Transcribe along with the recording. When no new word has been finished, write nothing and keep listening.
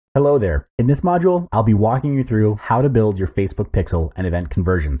Hello there. In this module, I'll be walking you through how to build your Facebook pixel and event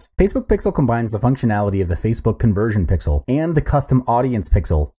conversions. Facebook pixel combines the functionality of the Facebook conversion pixel and the custom audience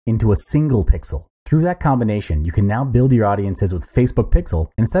pixel into a single pixel. Through that combination, you can now build your audiences with Facebook pixel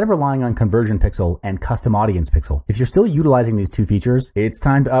instead of relying on conversion pixel and custom audience pixel. If you're still utilizing these two features, it's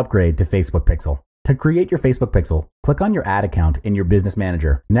time to upgrade to Facebook pixel. To create your Facebook pixel, click on your ad account in your business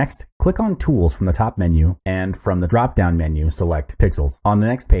manager. Next, click on Tools from the top menu, and from the drop-down menu, select Pixels. On the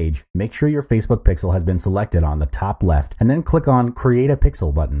next page, make sure your Facebook pixel has been selected on the top left, and then click on Create a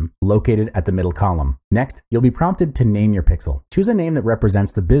Pixel button located at the middle column. Next, you'll be prompted to name your pixel. Choose a name that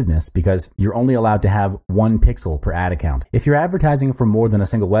represents the business because you're only allowed to have one pixel per ad account. If you're advertising for more than a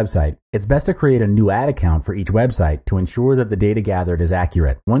single website, it's best to create a new ad account for each website to ensure that the data gathered is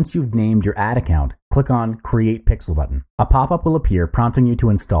accurate. Once you've named your ad account, click on Create Pixel button. A pop-up will appear prompting you to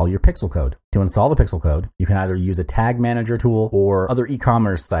install your pixel code. To install the pixel code, you can either use a tag manager tool or other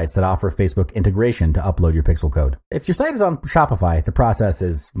e-commerce sites that offer Facebook integration to upload your pixel code. If your site is on Shopify, the process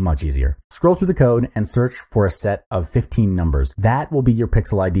is much easier. Scroll through the code and search for a set of 15 numbers. That will be your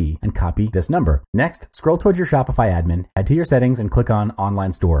pixel ID, and copy this number. Next, scroll towards your Shopify admin, head to your settings, and click on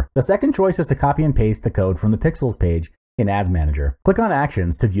Online Store. The second choice is to copy and paste the code from the pixels page in Ads Manager. Click on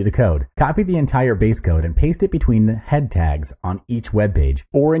Actions to view the code. Copy the entire base code and paste it between the head tags on each web page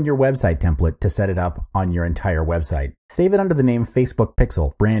or in your website template to set it up on your entire website. Save it under the name Facebook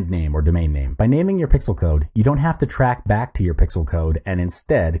Pixel, brand name or domain name. By naming your pixel code, you don't have to track back to your pixel code and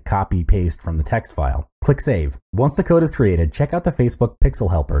instead copy-paste from the text file. Click Save. Once the code is created, check out the Facebook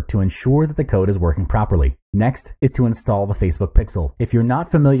Pixel Helper to ensure that the code is working properly. Next is to install the Facebook Pixel. If you're not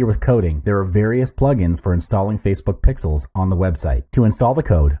familiar with coding, there are various plugins for installing Facebook Pixels on the website. To install the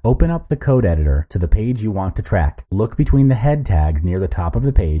code, open up the code editor to the page you want to track. Look between the head tags near the top of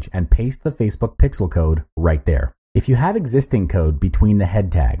the page and paste the Facebook Pixel code right there. If you have existing code between the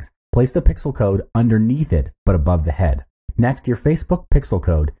head tags, place the pixel code underneath it but above the head. Next, your Facebook pixel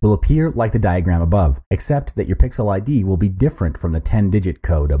code will appear like the diagram above, except that your pixel ID will be different from the 10-digit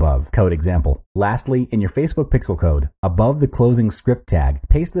code above. Code example. Lastly, in your Facebook pixel code, above the closing script tag,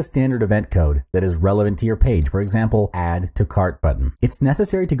 paste the standard event code that is relevant to your page, for example, Add to Cart button. It's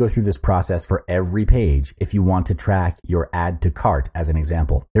necessary to go through this process for every page if you want to track your Add to Cart as an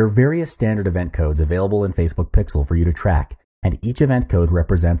example. There are various standard event codes available in Facebook pixel for you to track, and each event code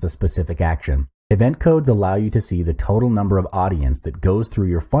represents a specific action. Event codes allow you to see the total number of audience that goes through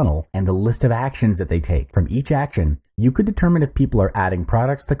your funnel and the list of actions that they take. From each action, you could determine if people are adding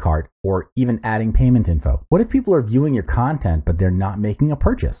products to cart or even adding payment info. What if people are viewing your content but they're not making a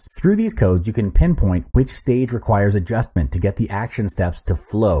purchase? Through these codes, you can pinpoint which stage requires adjustment to get the action steps to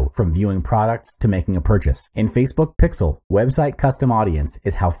flow from viewing products to making a purchase. In Facebook Pixel, Website Custom Audience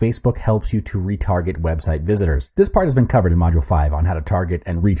is how Facebook helps you to retarget website visitors. This part has been covered in Module 5 on how to target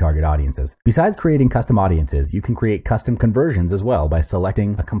and retarget audiences. Besides creating custom audiences, you can create custom conversions as well by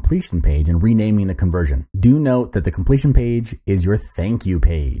selecting a completion page and renaming the conversion. Do note that the completion page is your thank you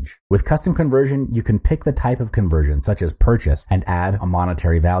page. With custom conversion, you can pick the type of conversion, such as purchase, and add a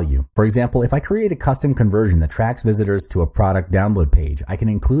monetary value. For example, if I create a custom conversion that tracks visitors to a product download page, I can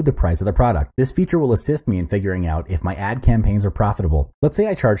include the price of the product. This feature will assist me in figuring out if my ad campaigns are profitable. Let's say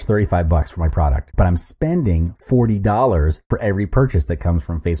I charge $35 for my product, but I'm spending $40 for every purchase that comes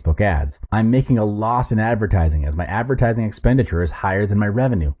from Facebook ads. I'm making a loss in advertising as my advertising expenditure is higher than my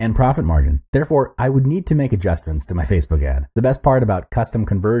revenue and profit margin. Therefore, I would need to make adjustments to my Facebook ad. The best part about custom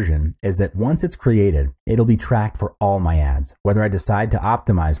conversion is that once it's created, it'll be tracked for all my ads, whether I decide to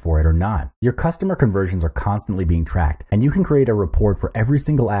optimize for it or not. Your customer conversions are constantly being tracked, and you can create a report for every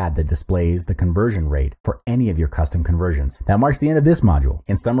single ad that displays the conversion rate for any of your custom conversions. That marks the end of this module.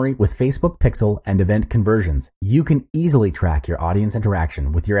 In summary, with Facebook Pixel and event conversions, you can easily track your audience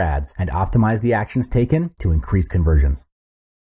interaction with your ads and optimize the actions taken to increase conversions.